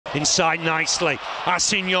Inside nicely.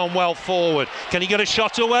 Assignon well forward. Can he get a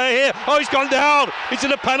shot away here? Oh, he's gone down. Is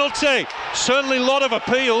it a penalty? Certainly a lot of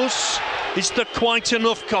appeals. Is there quite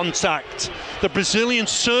enough contact? The Brazilian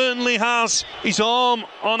certainly has his arm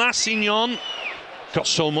on Assignon. Got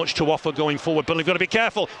so much to offer going forward. Burnley got to be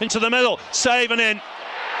careful. Into the middle. Save and in.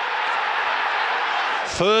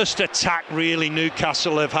 First attack really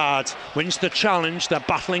Newcastle have had. Wins the challenge. They're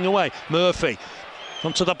battling away. Murphy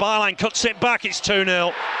onto the byline. Cuts it back. It's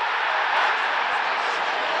 2-0.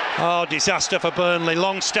 Oh, disaster for Burnley.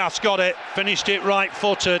 Longstaff's got it. Finished it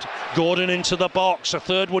right-footed. Gordon into the box. A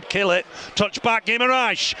third would kill it. Touch back,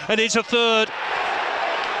 Guimaraes. It is a third.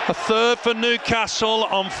 A third for Newcastle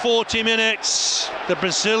on 40 minutes. The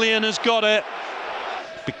Brazilian has got it.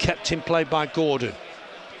 Be kept in play by Gordon.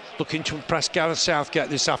 Looking to impress Gareth Southgate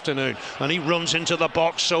this afternoon. And he runs into the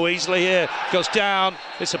box so easily here. Goes down.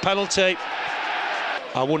 It's a penalty.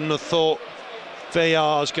 I wouldn't have thought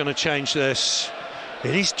VAR is going to change this.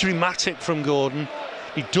 It is dramatic from Gordon.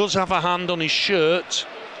 He does have a hand on his shirt.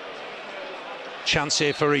 Chance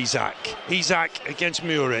here for Isak. Isak against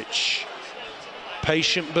Muric.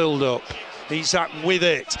 Patient build-up. Isak with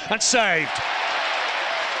it. And saved.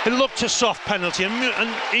 It looked a soft penalty.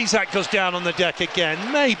 And Isak goes down on the deck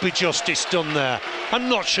again. Maybe justice done there. I'm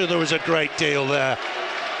not sure there was a great deal there.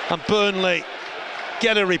 And Burnley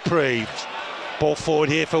get a reprieve. Ball forward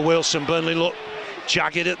here for Wilson. Burnley look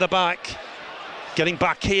jagged at the back. Getting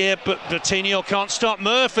back here, but Coutinho can't stop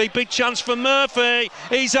Murphy. Big chance for Murphy.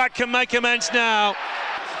 Isak can make amends now.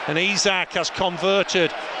 And Isak has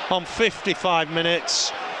converted on 55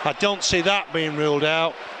 minutes. I don't see that being ruled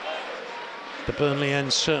out. The Burnley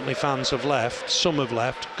end, certainly fans have left. Some have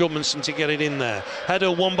left. Goodmanson to get it in there.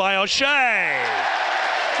 Header won by O'Shea.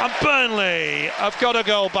 And Burnley have got to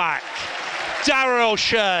go back. Darren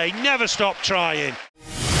O'Shea never stopped trying.